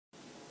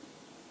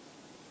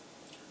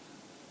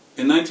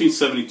In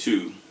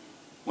 1972,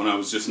 when I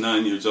was just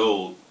 9 years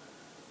old,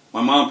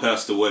 my mom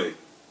passed away.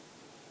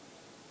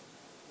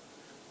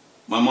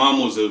 My mom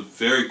was a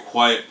very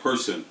quiet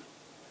person,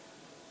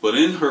 but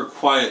in her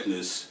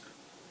quietness,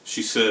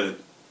 she said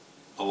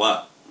a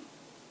lot.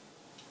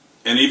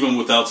 And even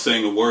without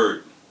saying a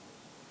word,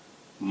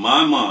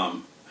 my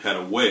mom had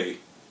a way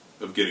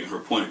of getting her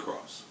point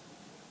across.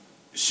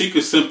 She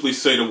could simply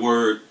say the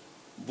word,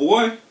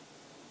 "boy,"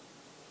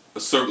 a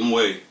certain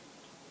way,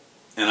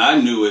 and I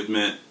knew it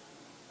meant,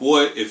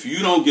 "boy, if you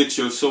don't get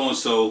your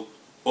so-and-so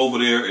over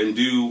there and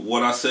do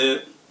what I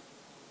said."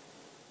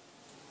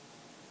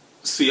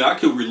 See, I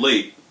could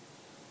relate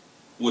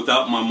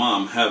without my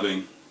mom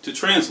having to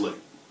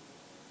translate.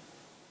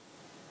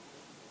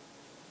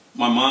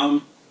 My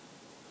mom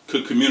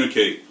could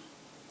communicate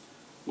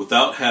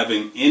without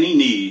having any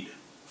need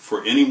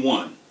for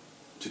anyone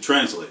to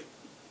translate.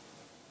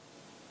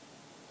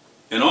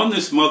 And on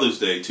this Mother's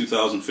Day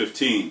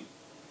 2015,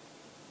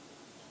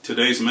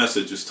 today's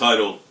message is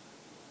titled,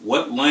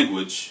 "What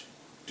Language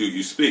Do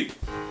You Speak?"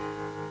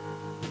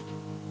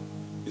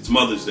 It's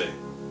Mother's Day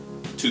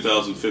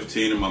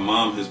 2015, and my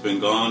mom has been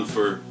gone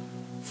for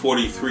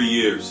 43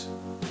 years.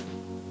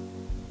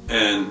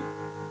 And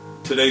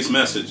today's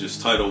message is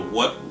titled,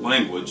 "What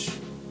Language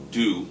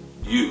Do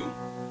You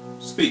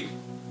Speak?"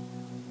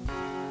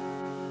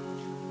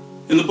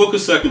 In the book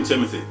of 2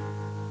 Timothy,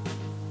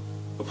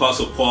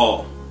 Apostle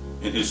Paul,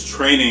 in his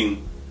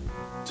training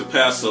to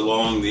pass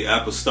along the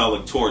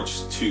apostolic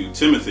torch to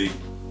Timothy,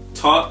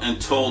 taught and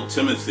told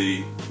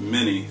Timothy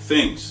many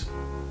things.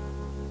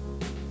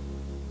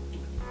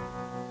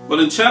 But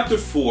in chapter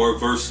 4,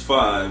 verse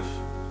 5,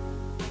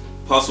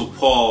 Apostle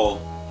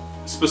Paul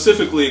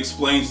specifically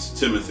explains to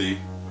Timothy,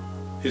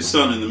 his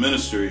son in the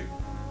ministry,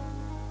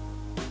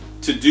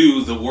 to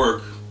do the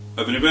work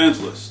of an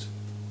evangelist.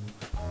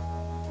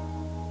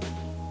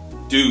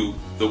 Do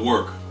the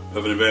work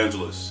of an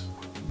evangelist.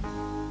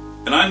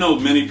 And I know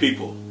many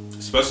people,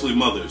 especially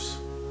mothers,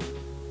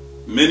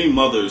 many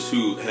mothers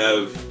who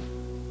have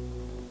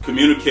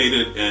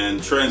communicated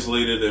and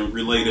translated and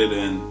related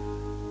and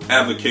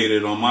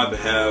advocated on my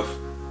behalf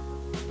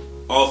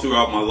all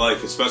throughout my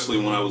life, especially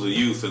when I was a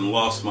youth and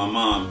lost my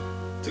mom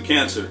to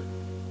cancer.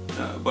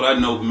 But I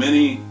know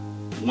many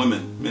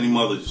women, many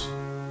mothers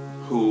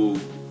who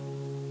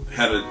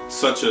had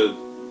such a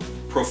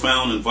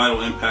profound and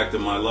vital impact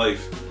in my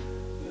life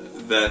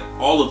that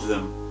all of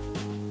them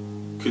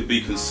could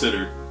be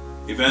considered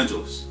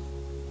evangelists,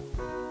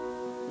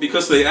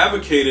 because they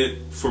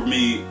advocated for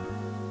me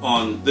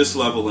on this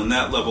level and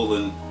that level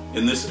and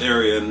in this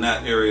area and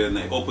that area, and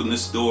they opened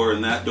this door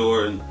and that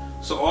door, and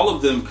so all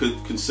of them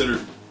could consider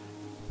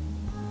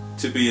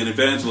to be an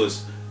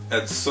evangelist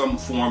at some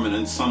form and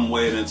in some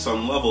way and in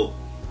some level.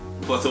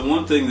 But the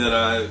one thing that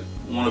I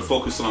want to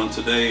focus on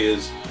today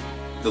is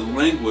the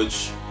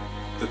language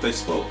that they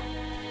spoke.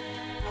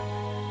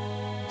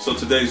 So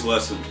today's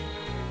lesson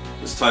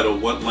is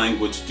titled, "What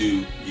Language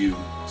Do You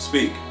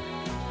Speak?"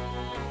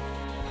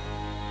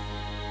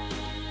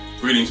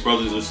 Greetings,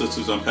 brothers and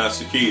sisters. I'm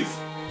Pastor Keith,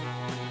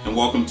 and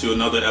welcome to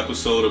another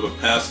episode of A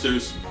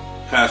Pastor's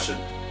Passion.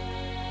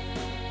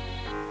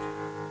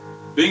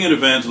 Being an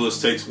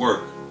evangelist takes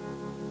work.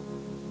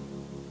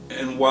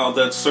 And while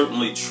that's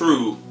certainly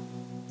true,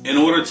 in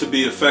order to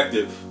be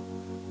effective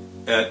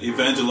at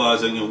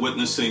evangelizing and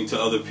witnessing to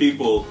other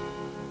people,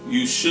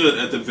 you should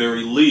at the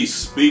very least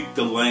speak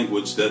the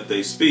language that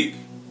they speak.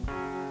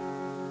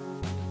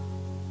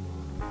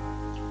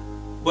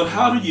 But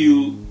how do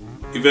you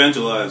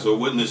evangelize or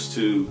witness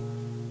to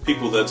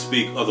people that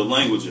speak other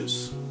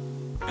languages?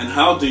 And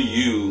how do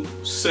you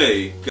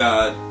say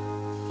God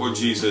or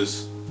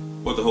Jesus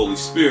or the Holy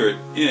Spirit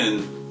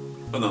in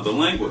another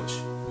language?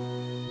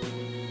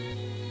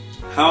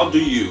 How do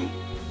you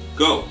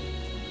go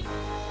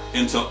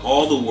into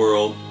all the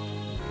world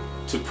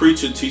to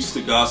preach and teach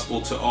the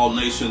gospel to all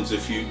nations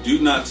if you do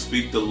not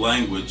speak the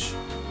language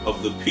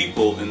of the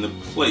people in the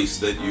place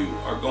that you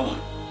are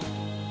going?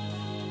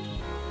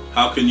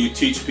 How can you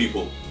teach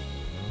people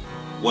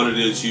what it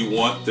is you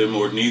want them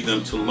or need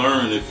them to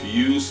learn if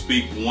you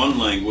speak one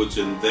language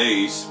and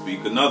they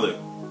speak another?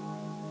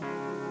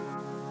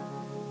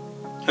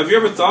 Have you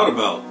ever thought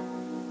about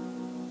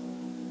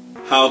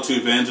how to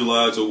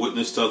evangelize or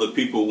witness to other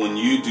people when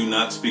you do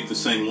not speak the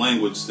same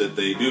language that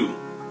they do?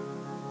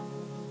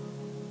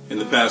 In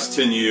the past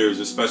 10 years,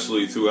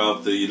 especially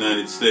throughout the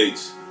United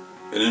States,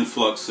 an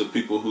influx of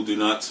people who do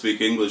not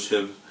speak English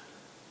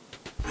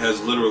has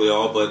literally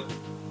all but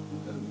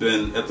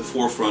been at the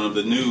forefront of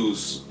the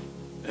news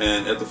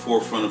and at the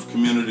forefront of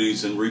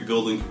communities and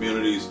rebuilding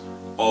communities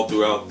all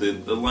throughout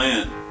the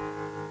land.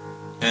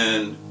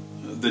 And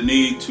the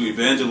need to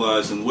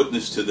evangelize and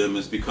witness to them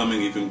is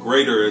becoming even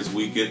greater as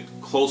we get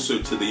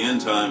closer to the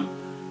end time.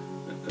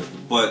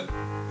 But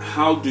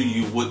how do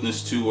you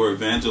witness to or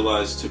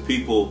evangelize to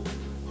people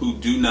who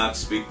do not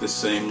speak the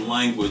same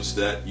language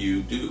that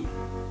you do?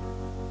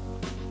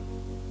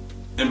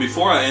 And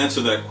before I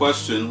answer that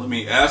question, let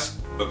me ask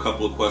a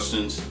couple of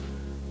questions.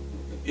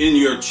 In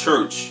your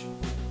church,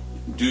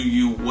 do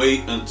you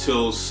wait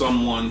until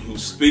someone who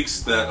speaks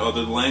that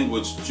other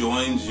language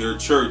joins your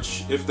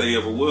church, if they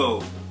ever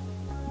will,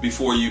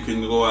 before you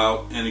can go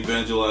out and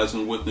evangelize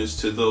and witness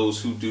to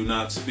those who do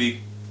not speak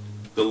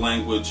the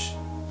language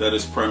that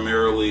is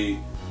primarily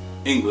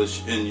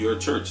English in your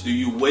church? Do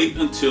you wait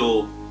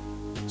until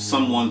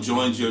someone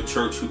joins your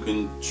church who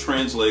can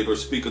translate or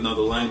speak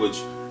another language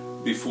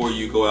before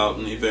you go out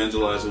and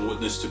evangelize and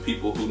witness to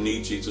people who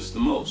need Jesus the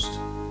most?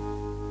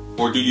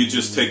 Or do you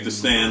just take the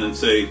stand and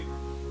say,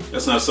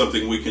 that's not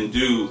something we can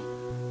do,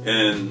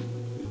 and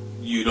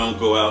you don't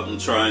go out and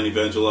try and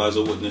evangelize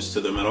or witness to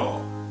them at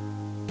all?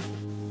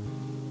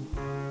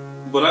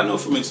 But I know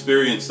from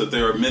experience that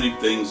there are many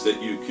things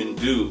that you can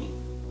do.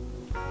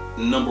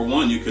 Number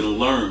one, you can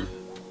learn.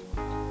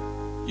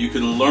 You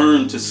can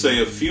learn to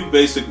say a few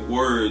basic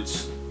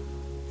words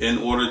in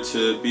order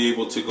to be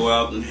able to go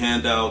out and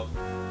hand out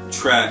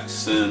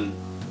tracts and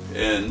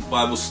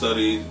Bible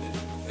study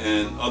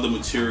and other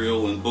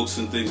material and books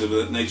and things of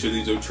that nature.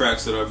 These are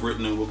tracts that I've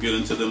written, and we'll get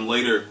into them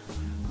later.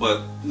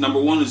 But number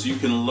one is you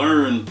can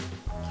learn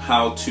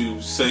how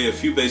to say a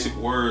few basic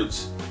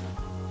words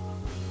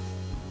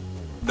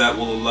that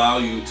will allow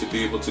you to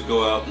be able to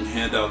go out and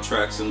hand out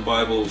tracts and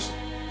Bibles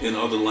in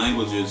other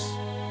languages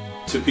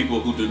to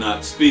people who do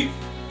not speak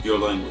your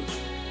language.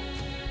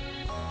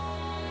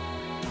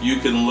 You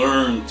can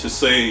learn to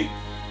say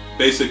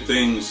basic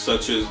things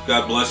such as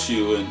God bless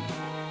you and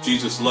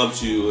Jesus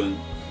loves you and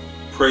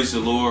praise the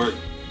Lord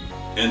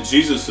and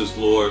Jesus is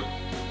Lord,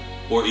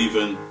 or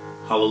even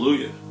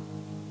hallelujah.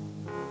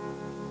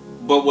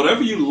 But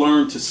whatever you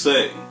learn to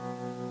say,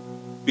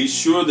 be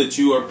sure that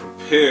you are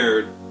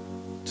prepared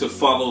to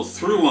follow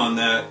through on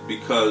that,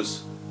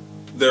 because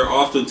there are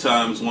often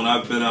times when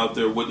I've been out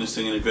there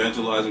witnessing and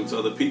evangelizing to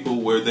other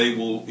people where they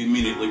will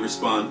immediately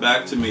respond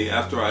back to me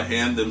after I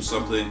hand them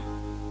something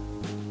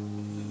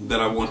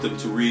that I want them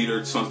to read,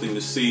 or something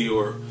to see,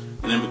 or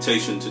an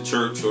invitation to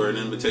church, or an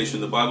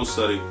invitation to Bible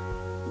study.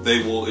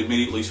 They will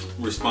immediately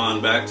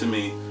respond back to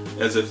me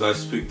as if I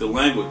speak the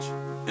language.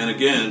 And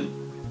again,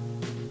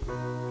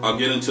 I'll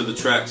get into the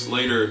tracts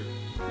later,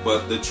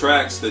 but the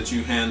tracts that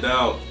you hand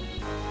out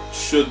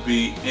should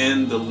be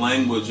in the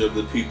language of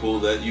the people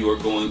that you are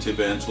going to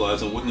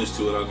evangelize and witness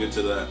to. And I'll get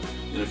to that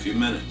in a few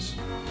minutes.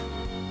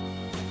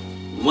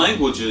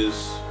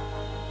 Languages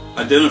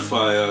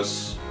identify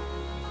us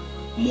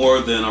more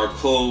than our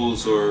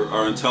clothes or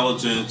our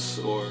intelligence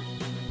or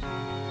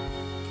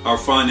our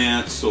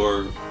finance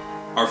or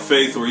our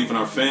faith or even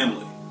our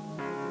family.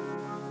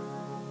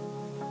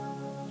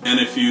 And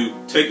if you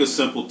take a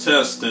simple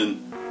test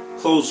and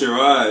close your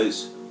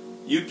eyes,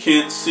 you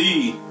can't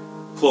see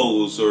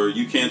clothes, or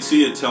you can't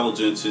see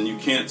intelligence, and you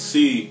can't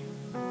see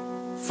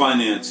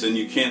finance, and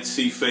you can't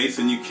see faith,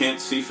 and you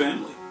can't see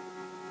family.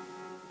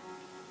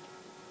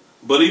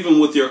 But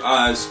even with your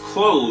eyes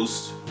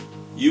closed,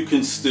 you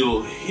can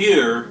still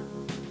hear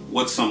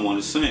what someone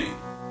is saying.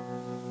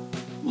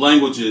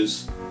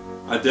 Languages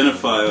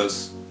identify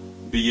us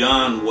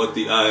beyond what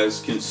the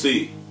eyes can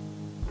see.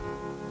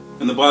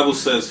 And the Bible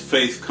says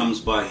faith comes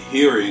by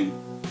hearing,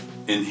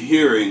 and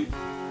hearing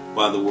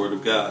by the Word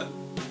of God.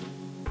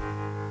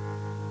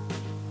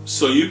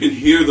 So you can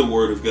hear the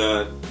Word of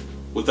God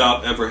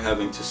without ever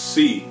having to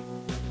see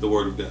the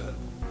Word of God.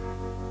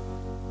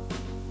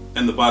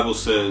 And the Bible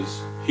says,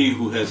 he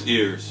who has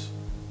ears,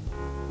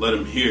 let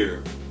him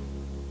hear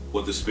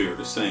what the Spirit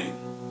is saying.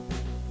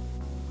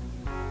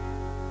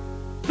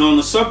 Now, on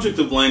the subject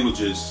of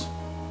languages,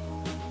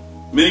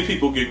 many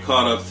people get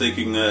caught up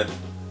thinking that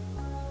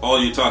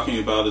all you're talking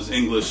about is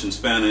English and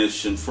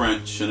Spanish and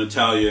French and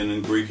Italian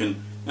and Greek and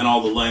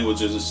all the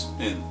languages.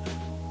 And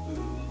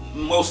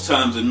most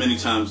times and many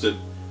times that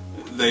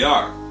they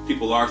are.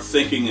 People are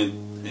thinking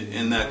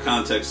in that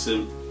context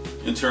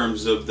in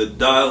terms of the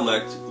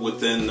dialect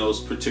within those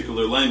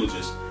particular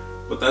languages.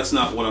 But that's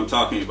not what I'm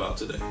talking about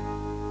today.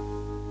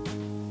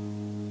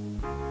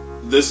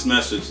 This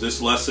message,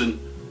 this lesson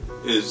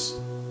is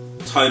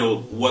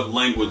titled, What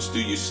Language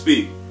Do You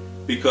Speak?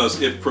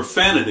 Because if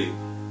profanity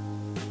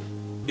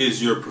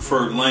is your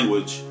preferred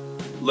language,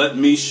 let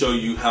me show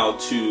you how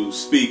to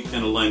speak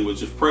in a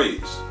language of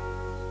praise.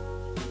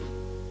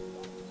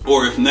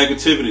 Or if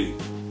negativity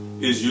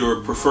is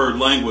your preferred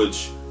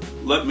language,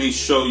 let me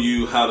show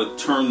you how to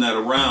turn that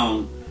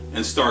around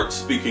and start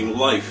speaking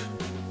life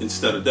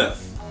instead of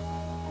death.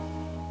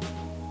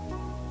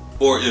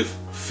 Or if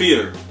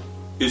fear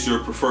is your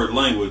preferred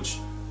language,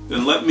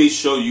 then let me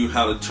show you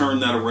how to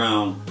turn that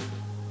around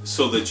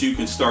so that you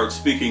can start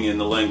speaking in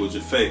the language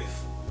of faith.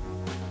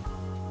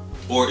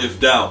 Or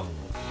if doubt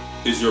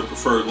is your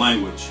preferred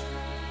language,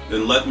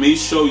 then let me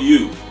show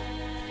you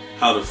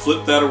how to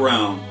flip that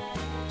around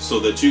so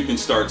that you can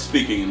start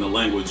speaking in the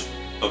language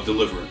of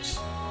deliverance.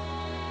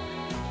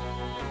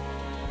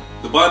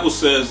 The Bible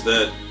says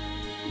that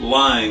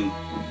lying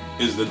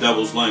is the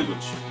devil's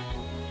language.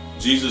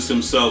 Jesus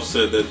himself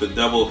said that the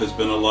devil has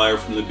been a liar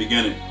from the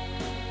beginning,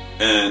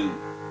 and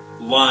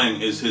lying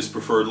is his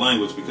preferred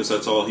language because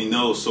that's all he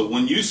knows. So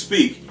when you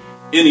speak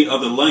any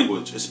other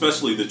language,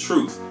 especially the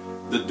truth,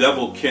 the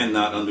devil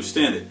cannot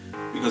understand it.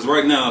 Because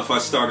right now, if I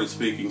started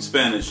speaking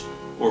Spanish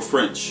or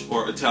French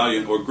or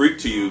Italian or Greek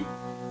to you,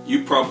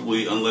 you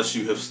probably, unless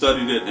you have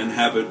studied it and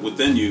have it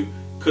within you,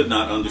 could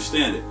not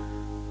understand it.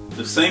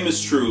 The same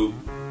is true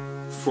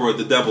for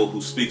the devil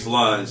who speaks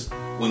lies.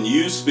 When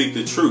you speak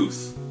the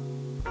truth,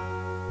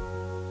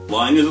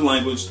 lying is a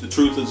language, the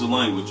truth is a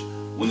language.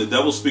 When the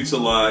devil speaks a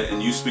lie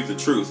and you speak the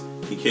truth,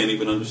 he can't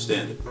even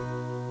understand it.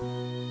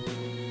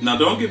 Now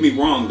don't get me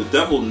wrong, the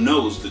devil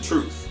knows the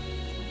truth,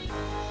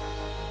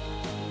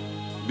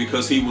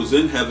 because he was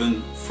in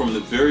heaven from the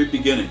very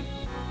beginning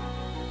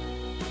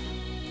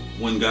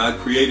when God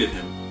created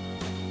him.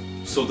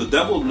 So the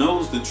devil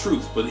knows the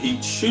truth, but he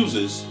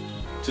chooses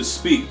to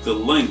speak the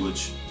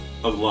language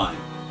of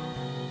lying.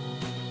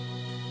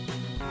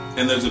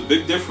 And there's a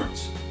big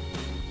difference.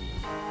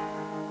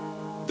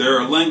 There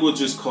are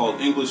languages called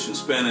English and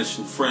Spanish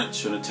and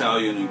French and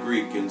Italian and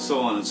Greek and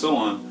so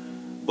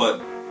on, but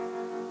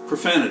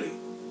profanity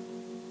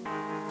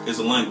is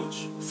a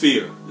language.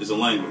 Fear is a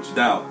language.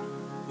 Doubt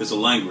is a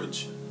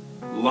language.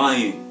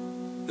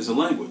 Lying is a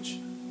language.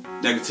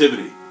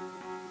 Negativity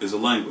is a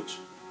language.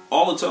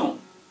 All its own.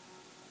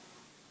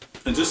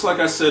 And just like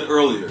I said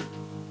earlier,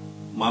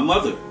 my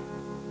mother,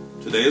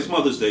 today is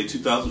Mother's Day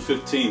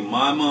 2015,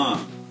 my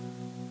mom,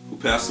 who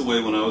passed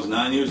away when I was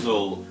 9 years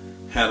old,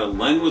 had a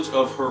language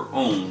of her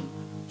own.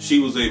 She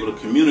was able to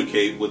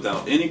communicate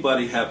without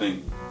anybody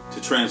having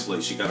to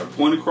translate. She got her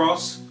point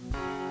across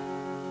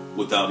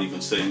without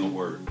even saying a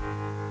word.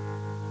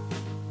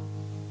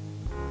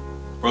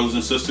 Brothers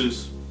and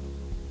sisters,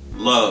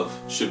 love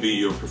should be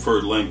your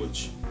preferred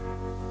language.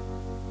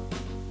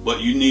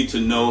 But you need to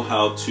know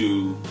how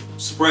to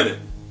spread it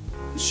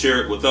and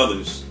share it with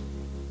others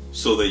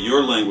so that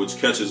your language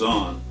catches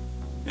on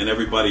and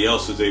everybody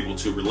else is able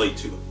to relate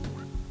to it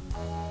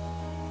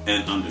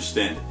and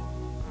understand it.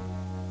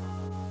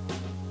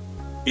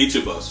 Each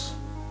of us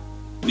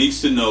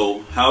needs to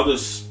know how to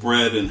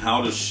spread and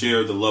how to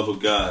share the love of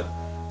God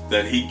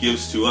that He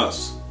gives to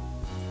us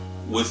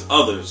with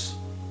others,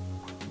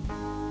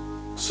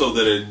 so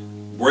that it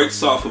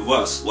breaks off of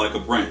us like a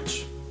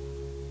branch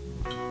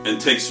and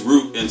takes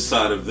root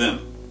inside of them.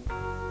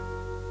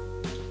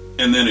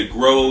 And then it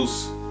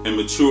grows and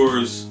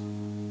matures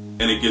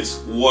and it gets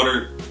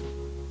watered,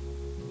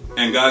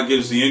 and God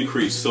gives the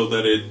increase so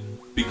that it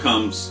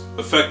becomes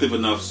effective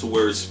enough to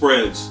where it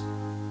spreads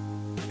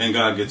and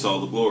God gets all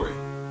the glory.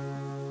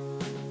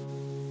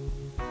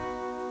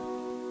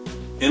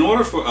 In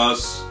order for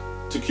us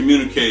to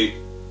communicate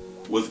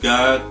with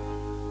God,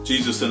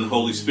 Jesus, and the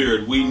Holy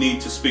Spirit, we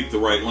need to speak the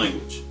right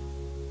language.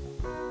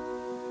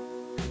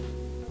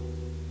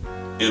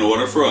 In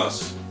order for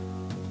us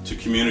to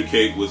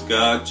communicate with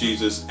God,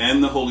 Jesus,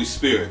 and the Holy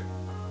Spirit,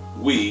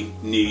 we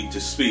need to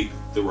speak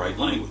the right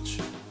language.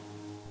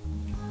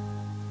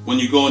 When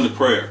you go into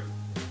prayer,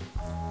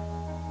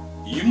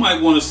 you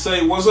might want to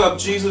say, "What's up,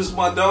 Jesus,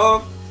 my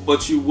dog?"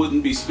 but you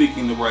wouldn't be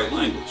speaking the right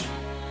language.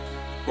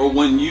 Or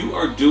when you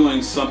are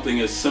doing something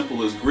as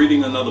simple as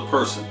greeting another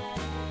person.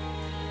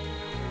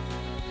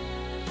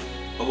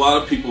 A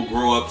lot of people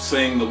grow up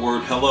saying the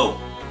word hello.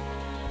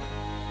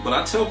 But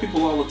I tell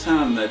people all the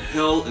time that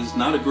hell is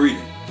not a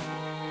greeting,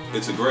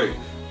 it's a grave.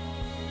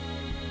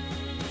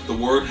 The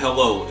word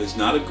hello is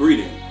not a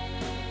greeting.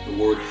 The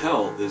word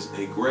hell is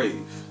a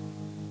grave.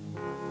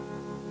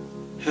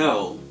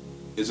 Hell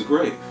is a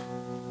grave.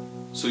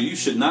 So you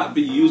should not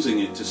be using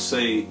it to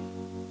say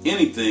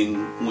anything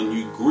when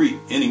you greet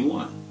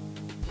anyone.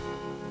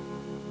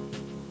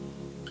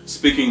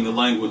 Speaking the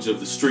language of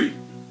the street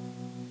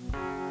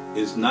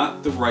is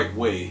not the right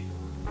way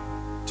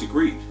to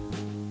greet.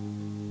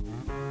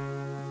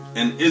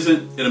 And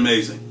isn't it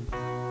amazing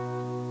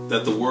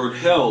that the word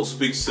hell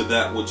speaks to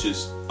that which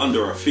is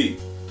under our feet,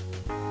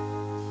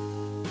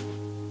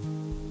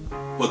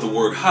 but the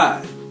word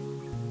high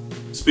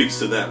speaks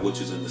to that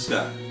which is in the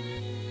sky?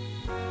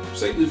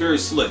 Satan is very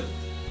slick.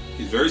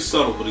 He's very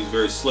subtle, but he's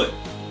very slick.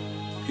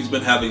 He's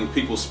been having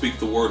people speak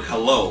the word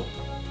hello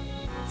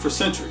for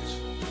centuries,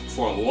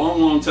 for a long,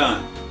 long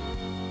time.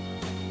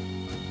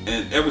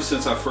 And ever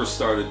since I first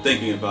started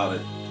thinking about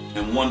it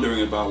and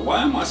wondering about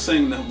why am I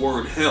saying the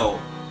word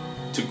hell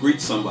to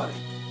greet somebody,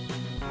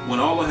 when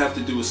all I have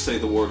to do is say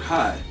the word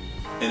hi,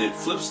 and it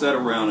flips that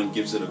around and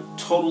gives it a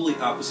totally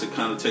opposite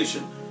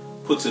connotation,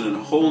 puts it in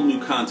a whole new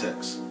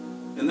context.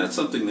 And that's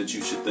something that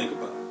you should think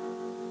about.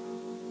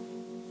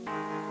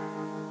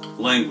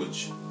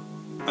 Language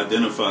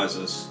identifies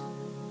us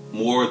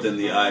more than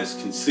the eyes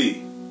can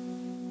see.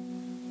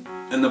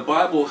 And the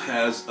Bible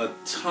has a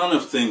ton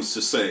of things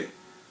to say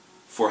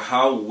for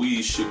how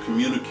we should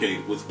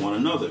communicate with one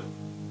another.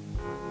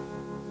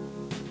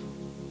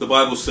 The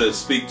Bible says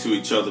speak to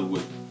each other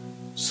with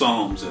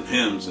psalms and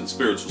hymns and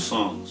spiritual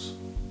songs.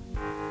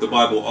 The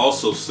Bible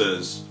also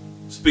says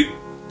speak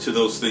to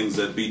those things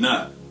that be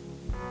not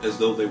as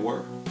though they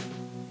were.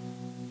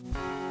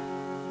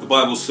 The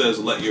Bible says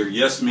let your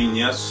yes mean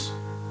yes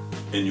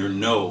and your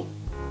no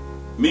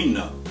mean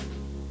no.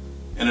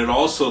 And it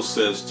also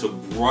says to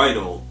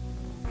bridle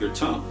your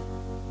tongue.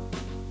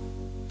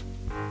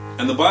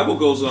 And the Bible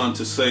goes on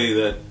to say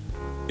that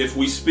if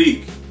we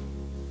speak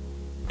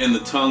in the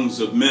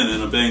tongues of men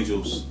and of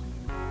angels,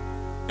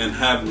 and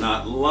have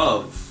not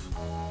love,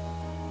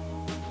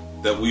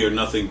 that we are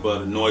nothing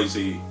but a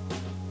noisy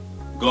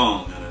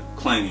gong and a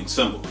clanging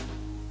cymbal.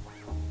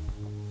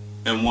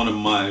 And one of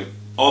my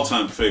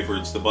all-time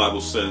favorites, the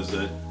Bible says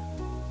that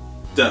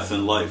death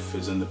and life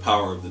is in the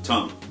power of the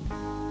tongue.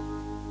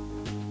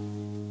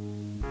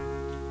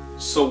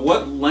 So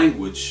what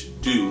language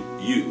do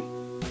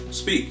you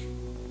speak?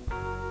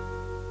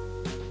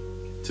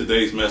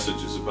 Today's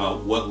message is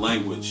about what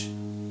language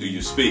do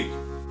you speak.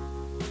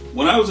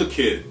 When I was a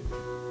kid,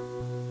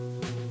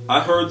 I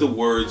heard the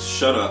words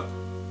shut up,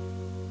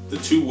 the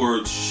two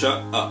words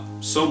shut up,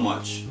 so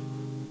much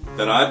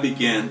that I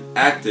began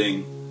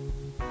acting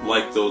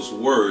like those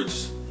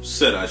words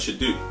said I should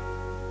do.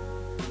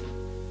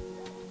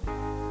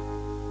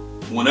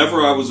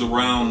 Whenever I was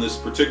around this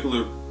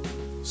particular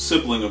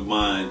sibling of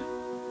mine,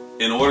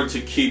 in order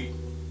to keep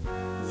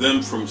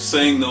them from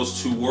saying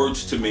those two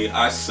words to me,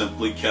 I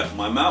simply kept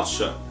my mouth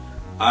shut.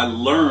 I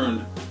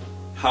learned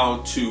how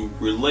to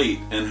relate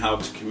and how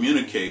to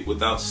communicate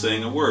without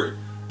saying a word.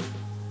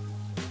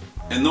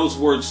 And those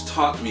words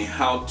taught me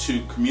how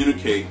to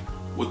communicate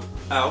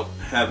without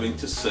having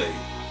to say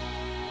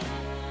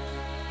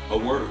a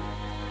word.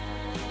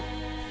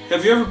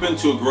 Have you ever been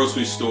to a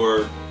grocery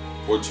store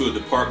or to a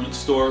department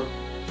store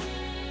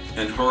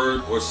and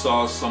heard or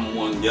saw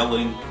someone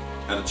yelling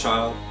at a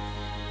child?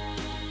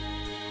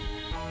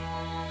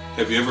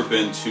 Have you ever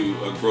been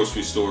to a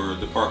grocery store or a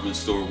department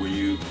store where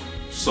you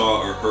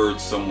saw or heard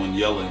someone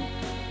yelling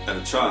at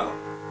a child?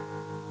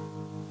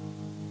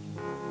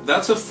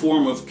 That's a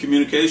form of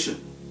communication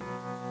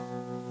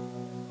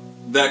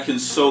that can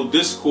sow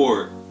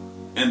discord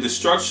and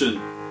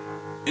destruction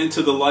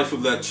into the life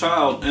of that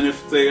child, and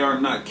if they are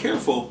not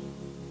careful,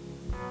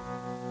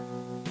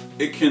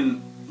 it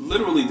can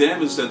literally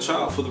damage that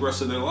child for the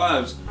rest of their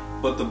lives.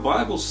 But the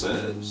Bible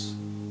says,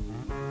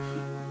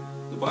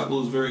 the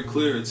Bible is very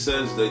clear, it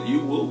says that you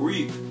will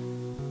reap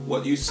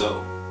what you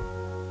sow.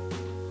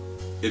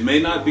 It may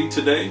not be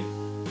today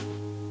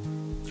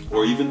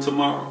or even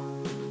tomorrow,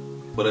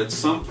 but at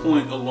some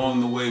point along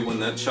the way when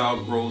that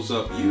child grows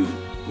up, you,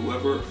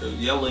 whoever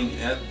yelling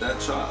at that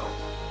child,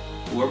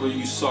 whoever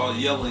you saw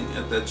yelling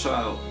at that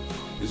child,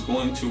 is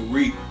going to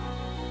reap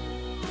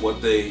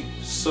what they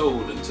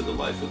sowed into the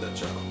life of that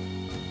child.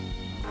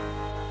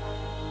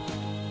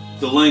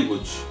 The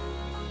language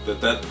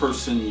that that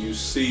person you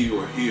see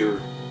or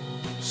hear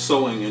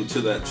sowing into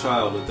that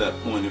child at that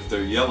point, if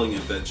they're yelling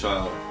at that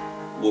child,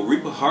 will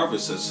reap a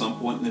harvest at some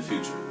point in the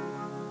future.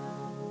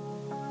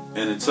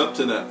 And it's up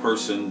to that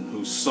person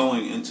who's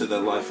sowing into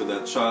the life of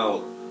that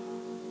child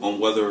on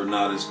whether or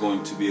not it's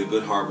going to be a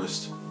good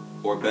harvest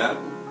or a bad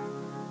one.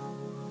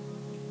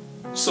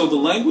 So the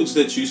language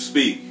that you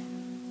speak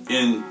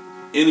in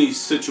any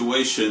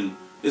situation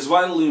is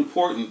vitally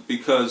important,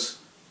 because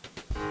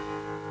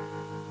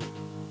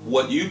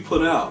what you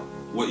put out,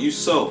 what you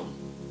sow,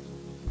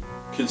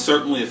 can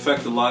certainly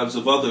affect the lives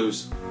of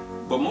others,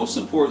 but most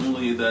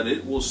importantly that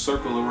it will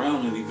circle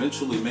around and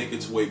eventually make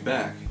its way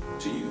back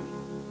to you.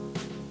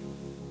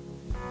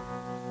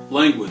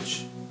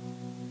 Language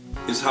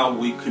is how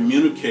we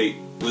communicate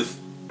with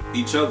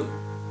each other.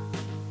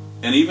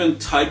 And even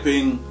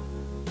typing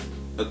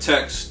a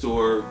text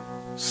or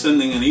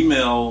sending an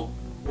email,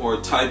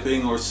 or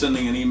typing or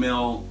sending an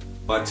email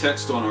by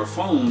text on our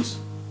phones,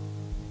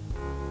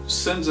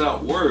 sends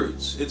out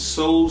words. It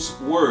sows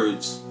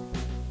words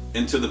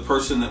into the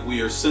person that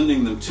we are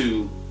sending them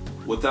to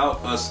without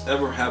us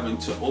ever having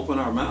to open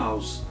our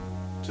mouths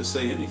to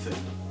say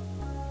anything.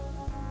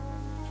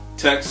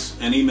 Texts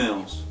and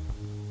emails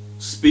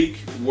speak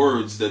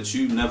words that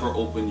you never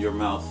open your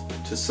mouth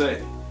to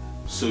say.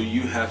 So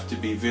you have to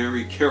be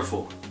very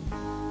careful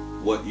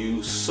what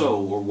you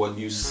sow or what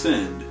you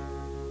send,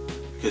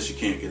 because you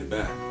can't get it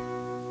back.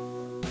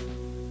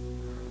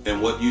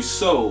 And what you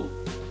sow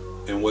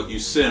and what you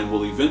send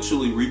will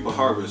eventually reap a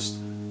harvest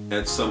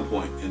at some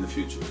point in the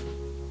future.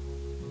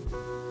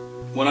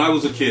 When I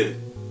was a kid,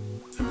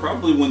 and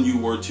probably when you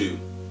were too,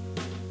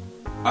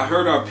 I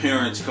heard our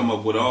parents come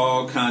up with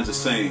all kinds of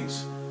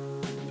sayings,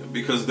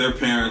 because their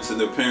parents and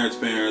their parents'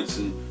 parents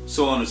and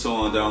so on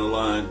down the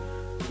line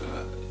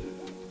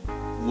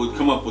would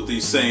come up with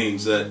these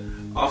sayings that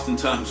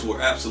oftentimes were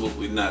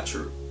absolutely not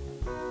true.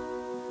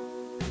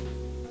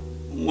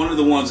 One of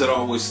the ones that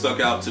always stuck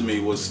out to me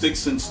was,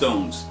 sticks and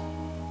stones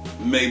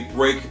may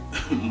break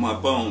my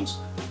bones,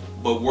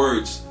 but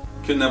words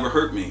can never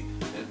hurt me.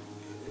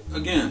 And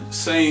again,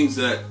 sayings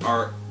that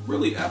are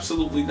really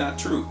absolutely not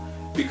true,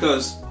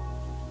 because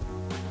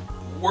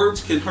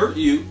words can hurt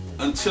you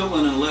until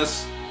and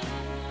unless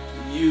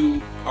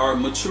you are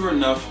mature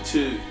enough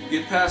to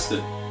get past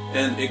it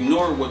and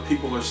ignore what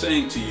people are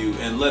saying to you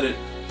and let it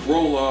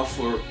roll off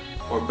or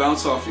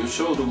bounce off your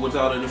shoulder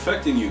without it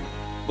affecting you.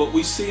 But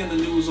we see in the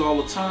news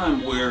all the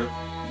time where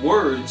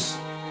words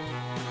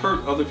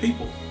hurt other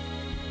people.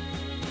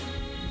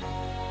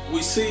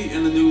 We see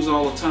in the news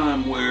all the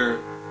time where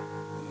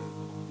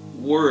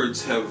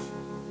words have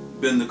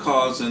been the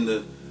cause and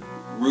the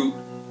root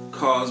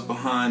cause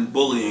behind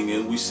bullying,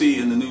 and we see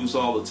in the news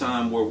all the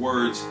time where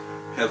words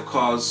have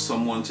caused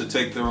someone to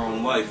take their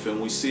own life,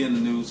 and we see in the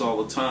news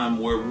all the time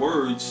where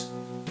words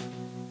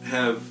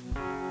have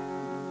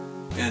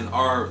and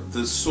are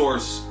the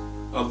source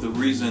of the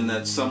reason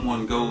that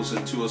someone goes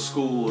into a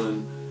school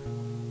and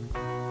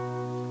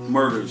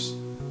murders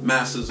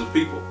masses of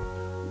people.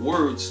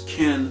 Words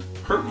can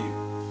hurt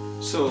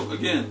you. So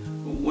again,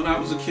 when I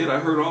was a kid, I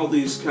heard all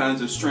these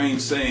kinds of strange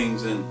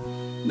sayings and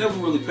never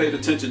really paid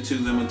attention to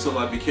them until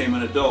I became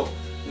an adult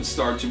and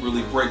started to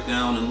really break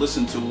down and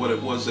listen to what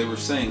it was they were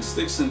saying.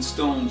 Sticks and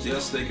stones,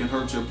 yes, they can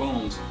hurt your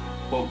bones,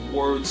 but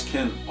words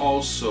can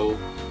also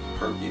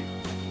hurt you.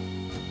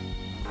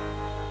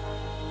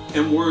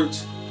 And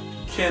words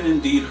can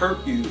indeed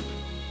hurt you,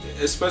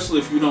 especially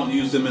if you don't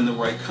use them in the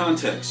right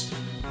context,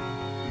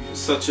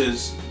 such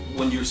as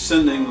when you're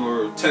sending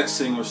or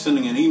texting or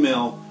sending an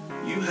email.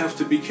 You have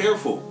to be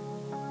careful,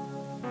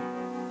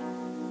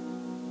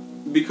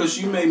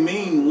 because you may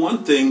mean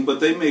one thing,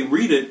 but they may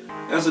read it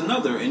as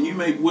another, and you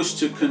may wish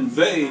to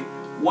convey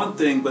one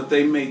thing, but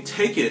they may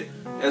take it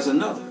as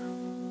another.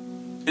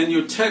 And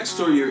your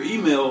text or your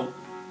email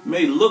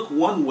may look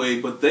one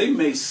way, but they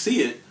may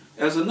see it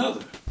as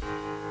another.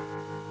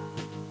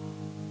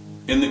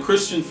 In the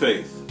Christian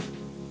faith,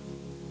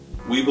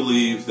 we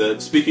believe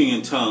that speaking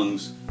in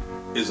tongues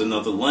is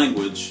another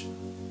language,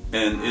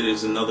 and it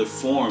is another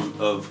form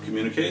of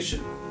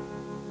communication.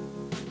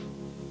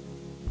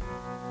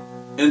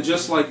 And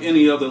just like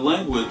any other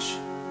language,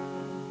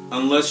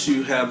 unless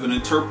you have an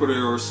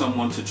interpreter or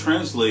someone to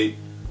translate,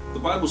 the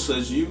Bible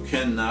says you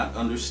cannot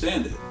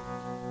understand it.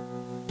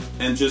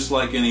 And just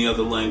like any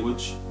other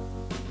language,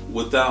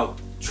 without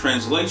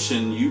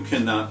translation, you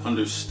cannot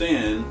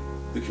understand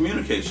the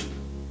communication.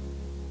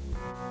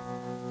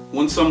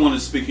 When someone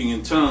is speaking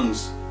in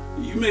tongues,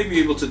 you may be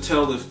able to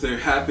tell if they're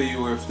happy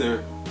or if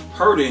they're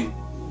hurting,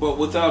 but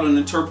without an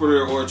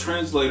interpreter or a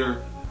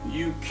translator,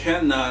 you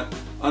cannot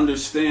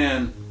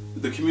understand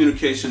the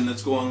communication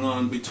that's going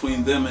on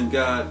between them and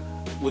God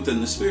within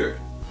the Spirit.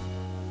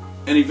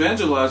 And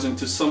evangelizing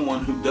to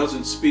someone who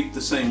doesn't speak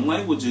the same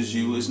language as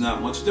you is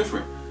not much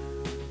different.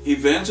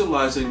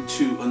 Evangelizing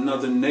to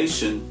another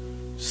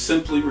nation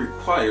simply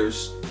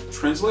requires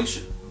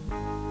translation.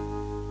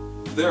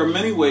 There are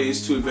many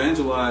ways to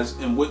evangelize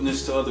and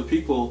witness to other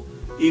people,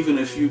 even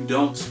if you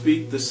don't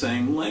speak the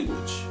same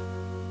language.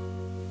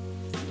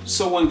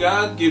 So when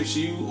God gives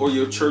you or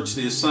your church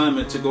the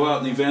assignment to go out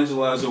and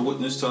evangelize or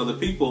witness to other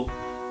people,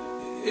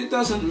 it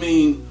doesn't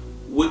mean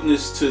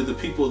witness to the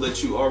people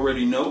that you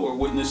already know or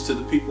witness to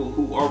the people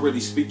who already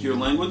speak your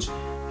language.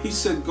 He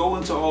said, go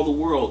into all the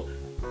world,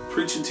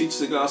 preach and teach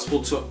the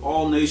gospel to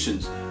all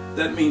nations.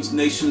 That means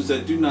nations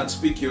that do not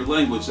speak your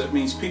language. That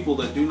means people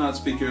that do not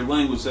speak your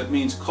language. That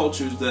means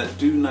cultures that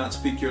do not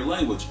speak your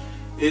language.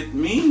 It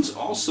means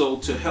also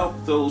to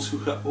help those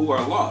who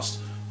are lost,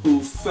 who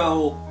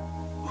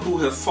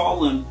have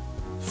fallen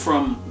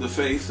from the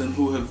faith and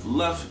who have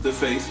left the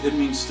faith. It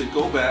means to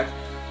go back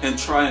and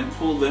try and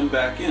pull them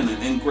back in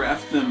and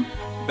engraft them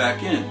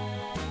back in.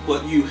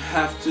 But you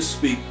have to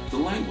speak the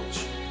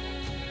language.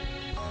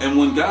 And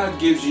when God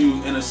gives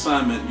you an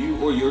assignment, you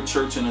or your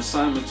church an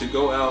assignment to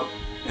go out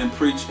and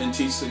preach and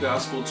teach the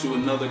gospel to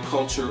another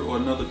culture or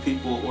another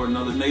people or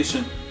another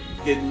nation,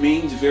 it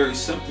means very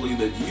simply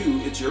that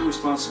it's your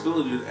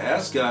responsibility to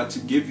ask God to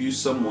give you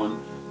someone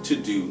to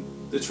do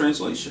the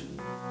translation.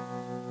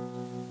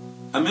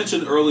 I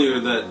mentioned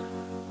earlier that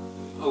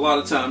a lot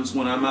of times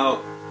when I'm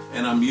out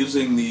and I'm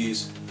using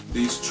these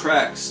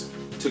tracks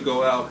to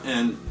go out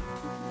and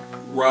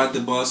ride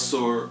the bus,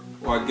 or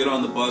I get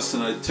on the bus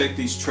and I take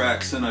these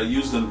tracks and I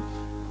use them,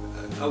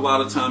 a lot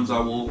of times I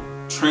will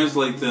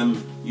translate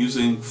them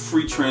using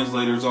free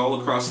translators all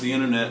across the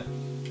internet.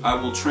 I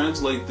will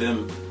translate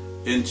them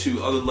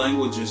into other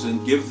languages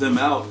and give them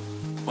out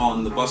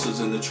on the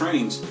buses and the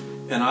trains.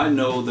 And I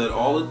know that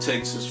all it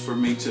takes is for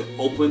me to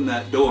open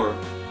that door,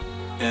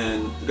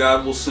 and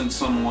God will send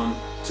someone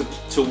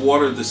to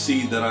water the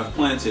seed that I've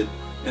planted,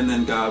 and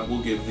then God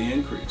will give the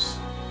increase.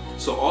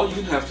 So all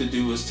you have to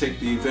do is take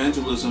the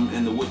evangelism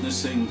and the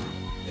witnessing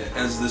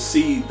as the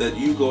seed that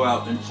you go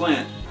out and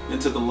plant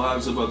into the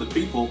lives of other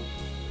people,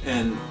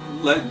 and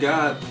let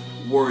God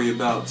worry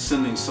about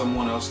sending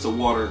someone else to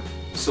water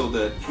so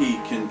that He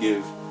can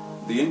give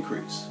the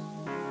increase.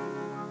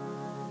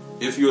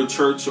 If you're a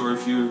church or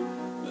if you're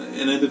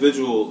an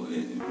individual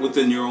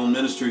within your own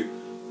ministry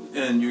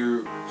and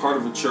you're part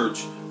of a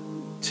church,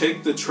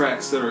 take the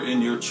tracts that are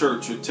in your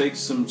church, or take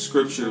some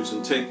scriptures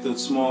and take the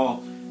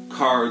small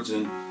cards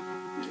and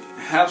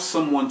have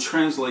someone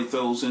translate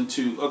those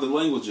into other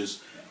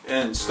languages,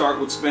 and start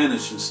with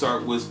Spanish and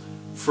start with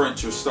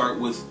French, or start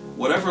with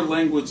whatever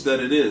language that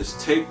it is.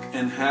 Take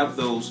and have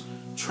those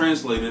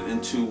translated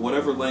into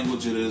whatever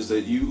language it is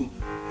that you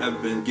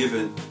have been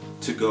given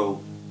to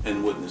go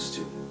and witness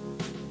to.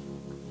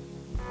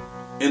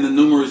 In the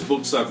numerous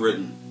books I've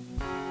written,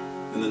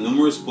 in the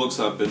numerous books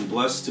I've been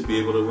blessed to be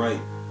able to write,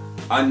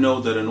 I know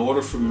that in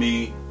order for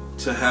me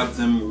to have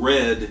them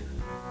read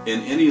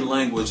in any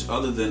language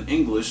other than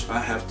English, I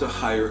have to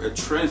hire a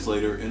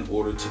translator in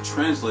order to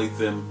translate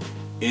them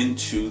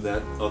into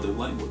that other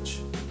language.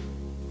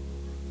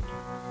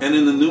 And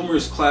in the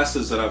numerous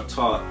classes that I've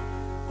taught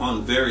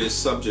on various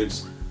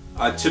subjects,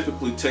 I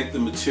typically take the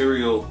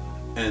material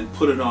and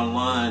put it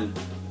online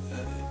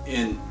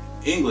in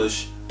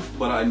English,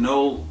 but I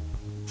know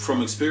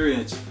from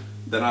experience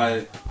that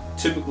I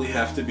typically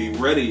have to be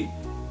ready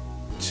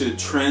to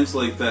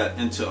translate that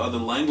into other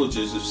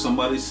languages if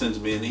somebody sends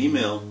me an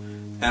email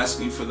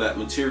asking for that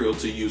material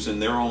to use in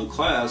their own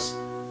class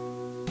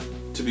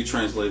to be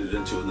translated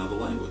into another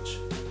language.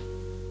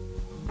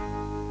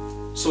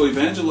 So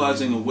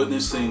evangelizing and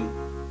witnessing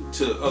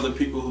to other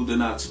people who do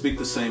not speak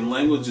the same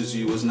language as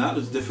you is not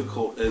as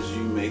difficult as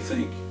you may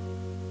think.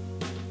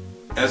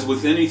 As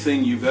with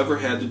anything you've ever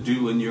had to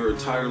do in your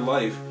entire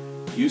life,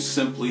 you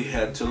simply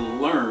had to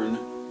learn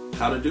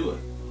how to do it.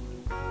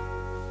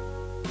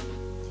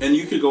 And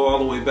you could go all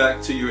the way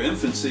back to your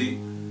infancy,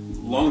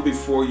 long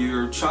before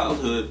your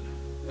childhood.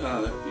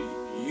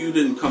 You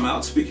didn't come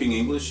out speaking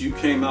English, you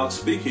came out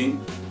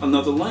speaking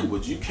another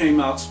language. You came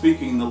out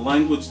speaking the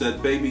language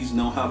that babies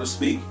know how to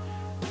speak.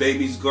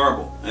 Babies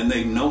garble, and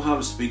they know how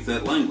to speak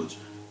that language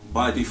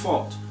by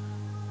default.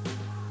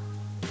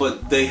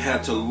 But they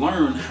had to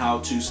learn how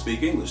to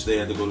speak English. They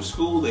had to go to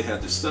school, they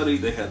had to study,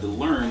 they had to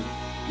learn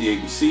the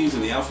ABCs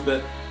and the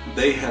alphabet.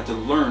 They had to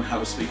learn how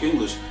to speak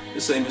English.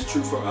 The same is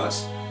true for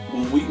us.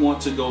 When we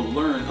want to go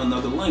learn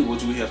another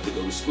language, we have to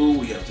go to school,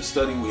 we have to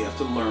study, we have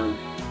to learn,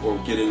 or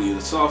get any of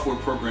the software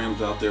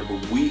programs out there,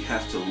 but we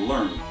have to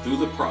learn through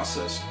the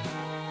process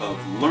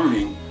of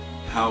learning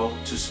how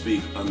to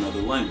speak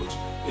another language.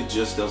 It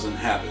just doesn't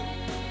happen.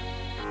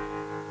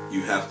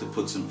 You have to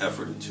put some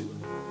effort into it.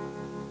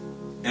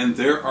 And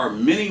there are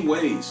many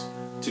ways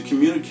to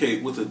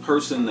communicate with a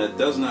person that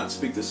does not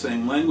speak the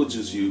same language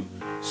as you.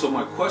 So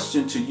my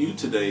question to you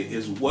today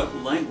is, what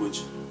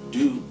language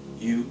do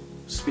you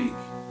speak?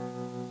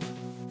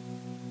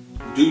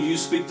 Do you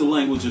speak the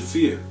language of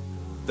fear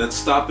that's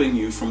stopping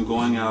you from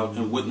going out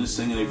and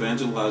witnessing and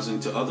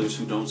evangelizing to others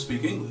who don't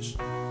speak English?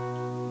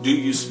 Do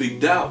you speak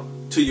doubt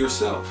to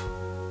yourself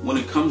when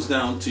it comes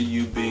down to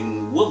you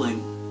being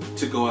willing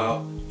to go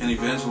out and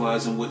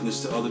evangelize and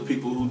witness to other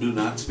people who do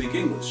not speak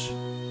English?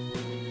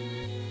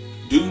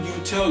 Do you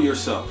tell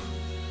yourself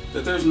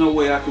that there's no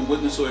way I can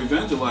witness or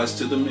evangelize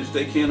to them if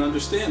they can't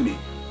understand me?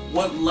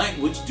 What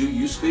language do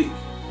you speak?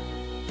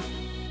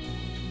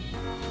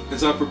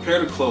 As I prepare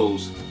to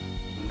close,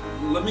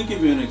 let me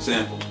give you an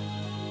example.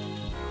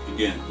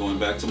 Again, going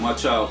back to my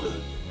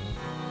childhood,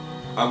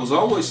 I was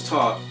always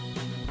taught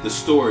the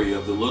story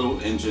of the little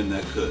engine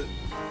that could.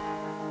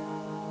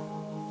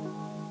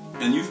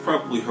 And you've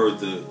probably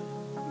heard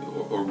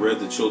or read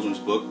the children's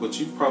book, but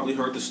you've probably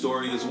heard the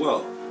story as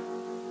well.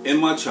 In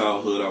my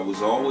childhood, I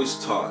was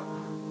always taught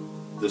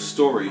the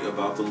story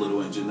about the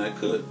little engine that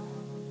could.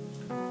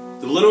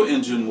 The little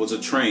engine was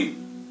a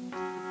train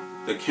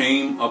that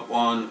came up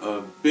on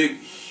a big,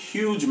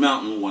 huge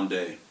mountain one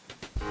day.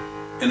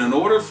 And in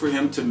order for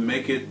him to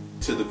make it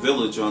to the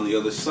village on the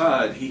other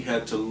side, he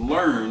had to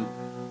learn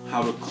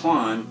how to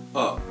climb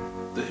up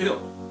the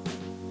hill.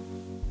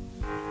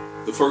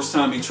 The first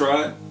time he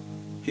tried,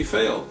 he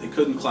failed. He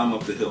couldn't climb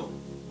up the hill.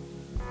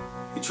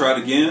 He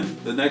tried again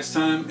the next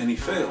time and he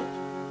failed.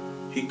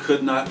 He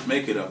could not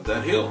make it up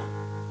that hill.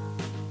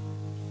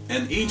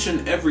 And each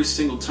and every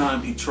single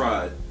time he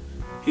tried,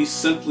 he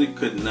simply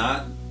could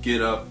not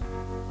get up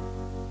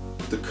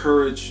the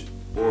courage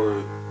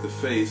or the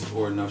faith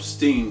or enough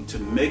steam to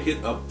make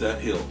it up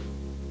that hill.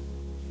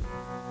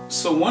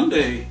 So one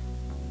day,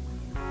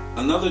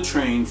 another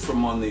train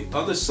from on the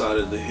other side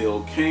of the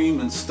hill came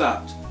and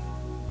stopped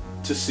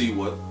to see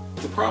what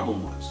the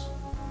problem was.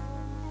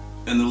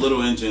 And the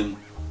little engine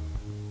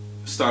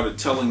started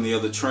telling the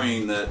other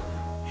train that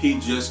he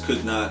just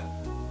could not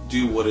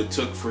do what it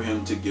took for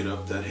him to get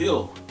up that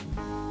hill.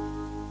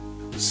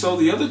 So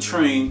the other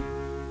train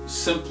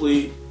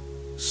simply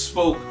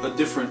spoke a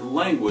different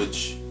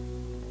language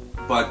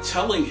by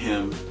telling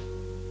him,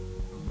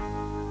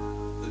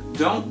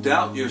 don't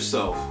doubt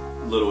yourself,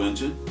 little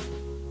engine.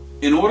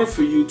 In order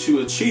for you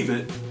to achieve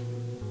it,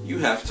 you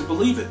have to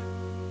believe it.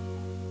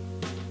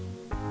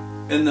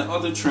 And the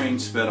other train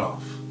sped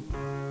off.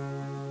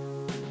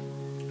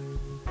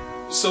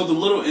 So the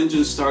little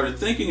engine started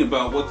thinking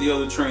about what the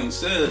other train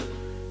said.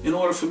 In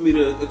order for me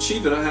to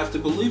achieve it, I have to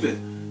believe it.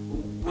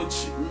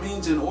 Which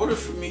means in order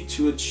for me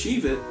to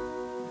achieve it,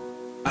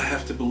 I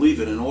have to believe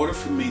it. In order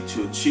for me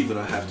to achieve it,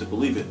 I have to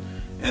believe it.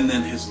 And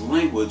then his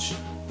language,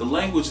 the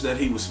language that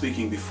he was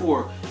speaking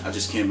before, I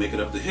just can't make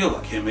it up the hill,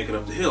 I can't make it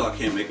up the hill, I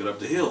can't make it up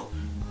the hill,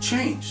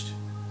 changed.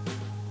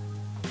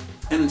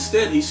 And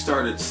instead he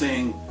started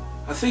saying,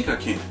 I think I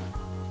can.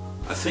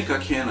 I think I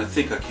can, I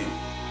think I can.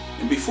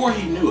 And before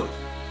he knew it,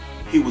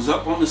 he was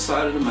up on the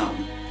side of the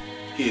mountain.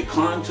 He had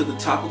climbed to the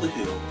top of the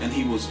hill and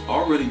he was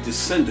already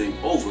descending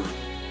over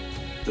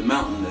the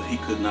mountain that he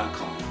could not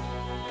climb.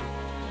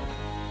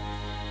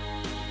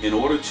 In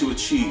order to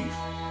achieve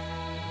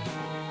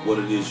what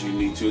it is you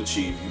need to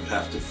achieve, you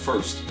have to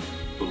first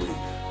believe.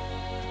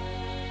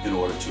 In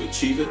order to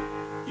achieve it,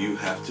 you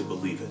have to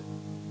believe it.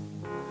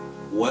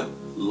 What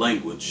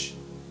language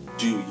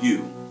do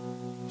you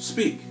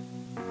speak?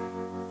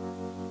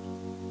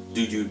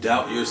 Do you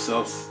doubt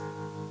yourself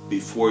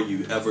before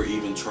you ever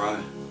even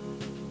try?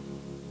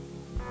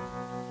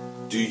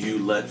 Do you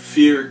let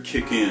fear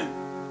kick in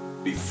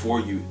before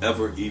you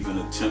ever even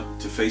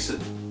attempt to face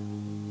it?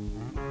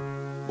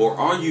 Or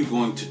are you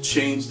going to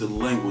change the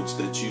language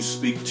that you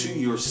speak to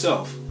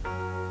yourself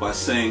by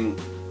saying,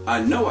 I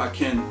know I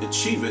can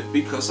achieve it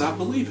because I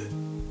believe it?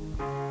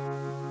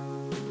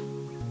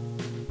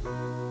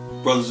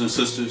 Brothers and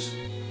sisters,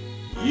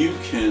 you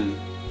can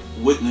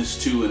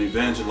witness to and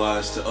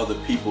evangelize to other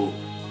people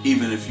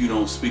even if you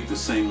don't speak the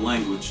same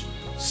language,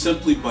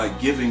 simply by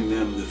giving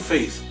them the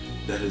faith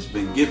that has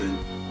been given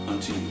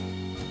unto you.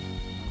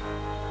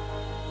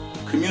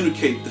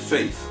 Communicate the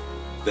faith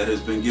that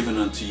has been given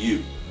unto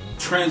you.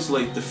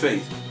 Translate the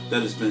faith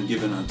that has been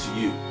given unto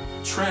you.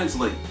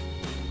 Translate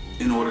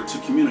in order to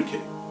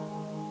communicate.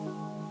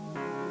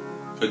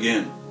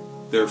 Again,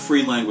 there are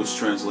free language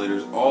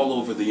translators all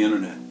over the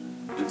internet.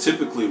 And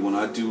typically when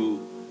I do,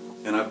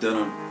 and I've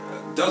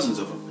done dozens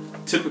of them,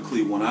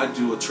 typically when I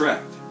do a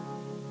tract,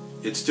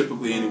 it's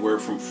typically anywhere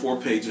from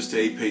 4 pages to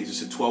 8 pages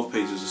to 12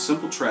 pages, a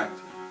simple tract,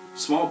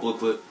 small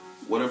booklet,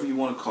 whatever you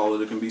want to call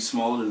it. It can be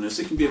smaller than this,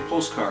 it can be a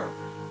postcard.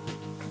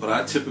 But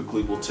I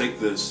typically will take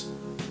this,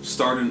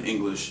 start in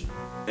English,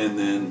 and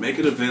then make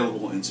it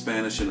available in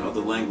Spanish and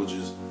other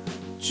languages,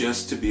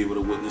 just to be able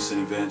to witness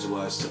and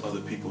evangelize to other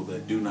people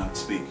that do not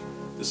speak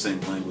the same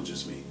language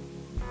as me.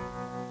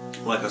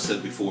 Like I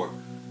said before,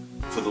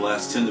 for the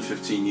last 10 to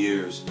 15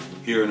 years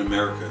here in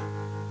America,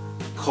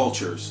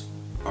 cultures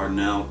are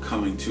now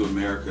coming to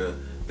America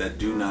that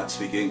do not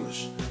speak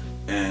English.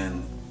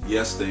 And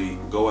yes, they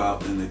go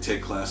out and they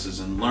take classes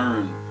and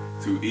learn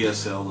through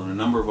ESL and a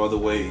number of other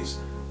ways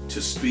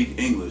to speak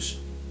English,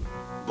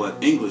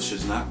 but English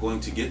is not going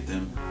to get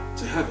them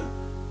to heaven.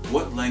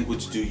 What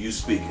language do you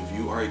speak? If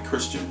you are a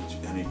Christian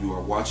and if you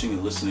are watching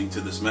and listening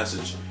to this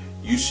message,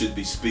 you should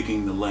be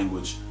speaking the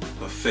language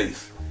of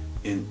faith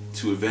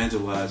to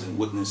evangelize and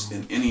witness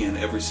in any and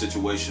every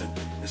situation,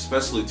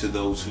 especially to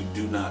those who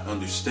do not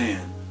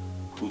understand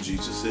who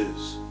Jesus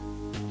is.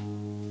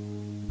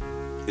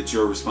 It's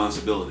your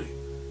responsibility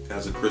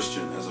as a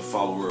Christian, as a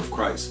follower of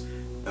Christ,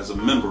 as a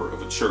member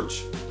of a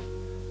church,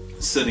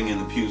 sitting in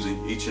the pews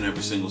each and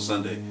every single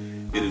Sunday.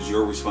 It is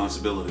your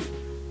responsibility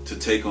to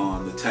take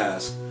on the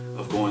task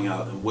of going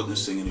out and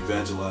witnessing and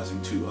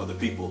evangelizing to other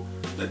people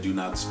that do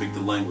not speak the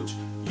language.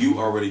 You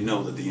already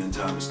know that the end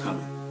time is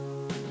coming.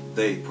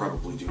 They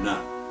probably do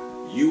not.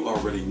 You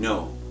already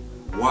know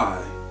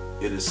why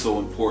it is so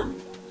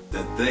important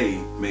that they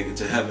make it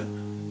to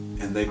heaven,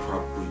 and they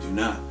probably do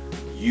not.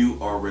 You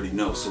already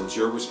know. So it's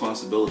your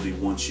responsibility,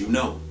 once you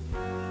know,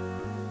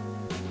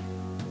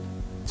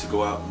 to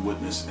go out and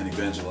witness and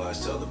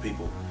evangelize to other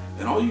people.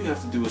 And all you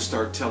have to do is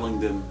start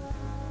telling them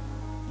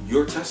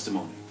your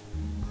testimony.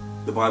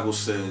 The Bible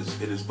says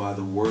it is by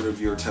the word of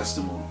your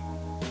testimony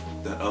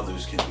that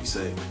others can be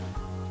saved.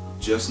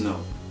 Just know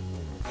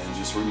and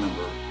just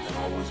remember and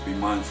always be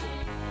mindful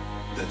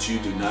that you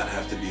do not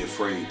have to be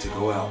afraid to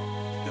go out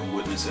and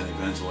witness and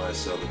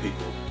evangelize to other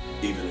people,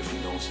 even if you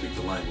don't speak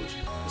the language.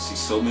 I see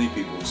so many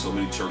people in so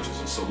many churches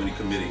and so many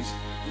committees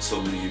and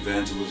so many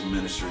evangelism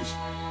ministries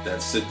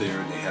that sit there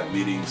and they have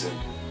meetings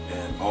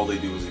and all they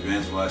do is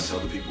evangelize to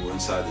other people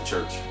inside the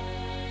church.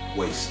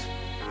 Waste.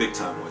 Big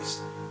time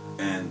waste.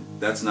 And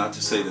that's not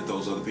to say that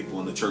those other people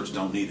in the church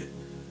don't need it.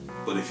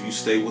 But if you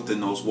stay within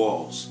those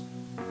walls,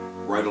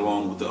 right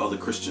along with the other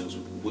Christians,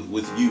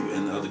 with you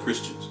and the other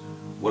Christians,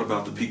 what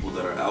about the people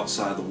that are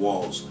outside the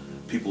walls,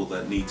 people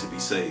that need to be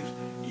saved?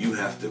 You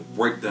have to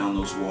break down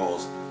those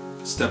walls,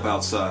 step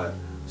outside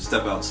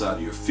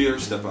of your fear,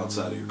 step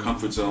outside of your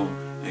comfort zone,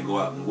 and go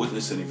out and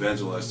witness and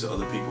evangelize to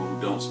other people who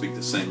don't speak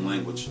the same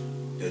language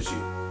as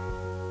you.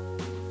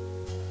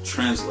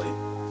 Translate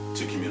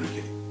to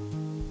communicate,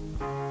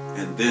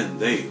 and then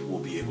they will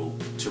be able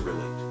to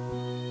relate.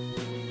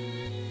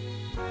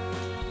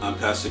 I'm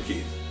Pastor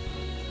Keith,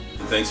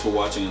 and thanks for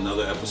watching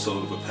another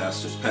episode of A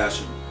Pastor's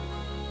Passion.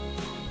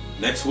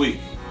 Next week,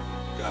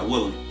 God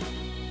willing,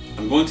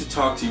 I'm going to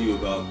talk to you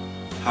about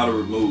how to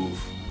remove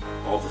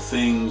all the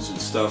things and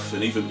stuff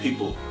and even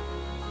people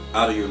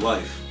out of your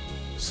life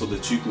so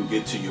that you can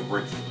get to your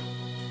breakthrough.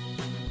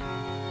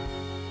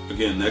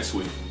 Again, next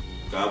week,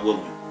 God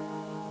willing.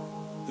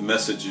 The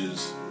message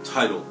is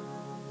titled,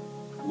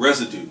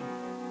 Residue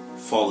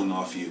Falling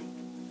Off You.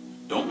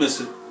 Don't miss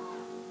it.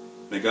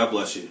 May God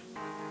bless you.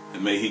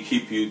 And may He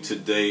keep you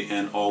today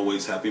and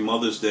always. Happy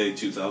Mother's Day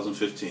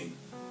 2015.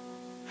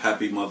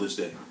 Happy Mother's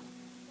Day.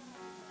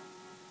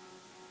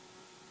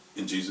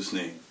 In Jesus'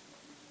 name,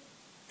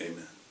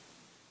 amen.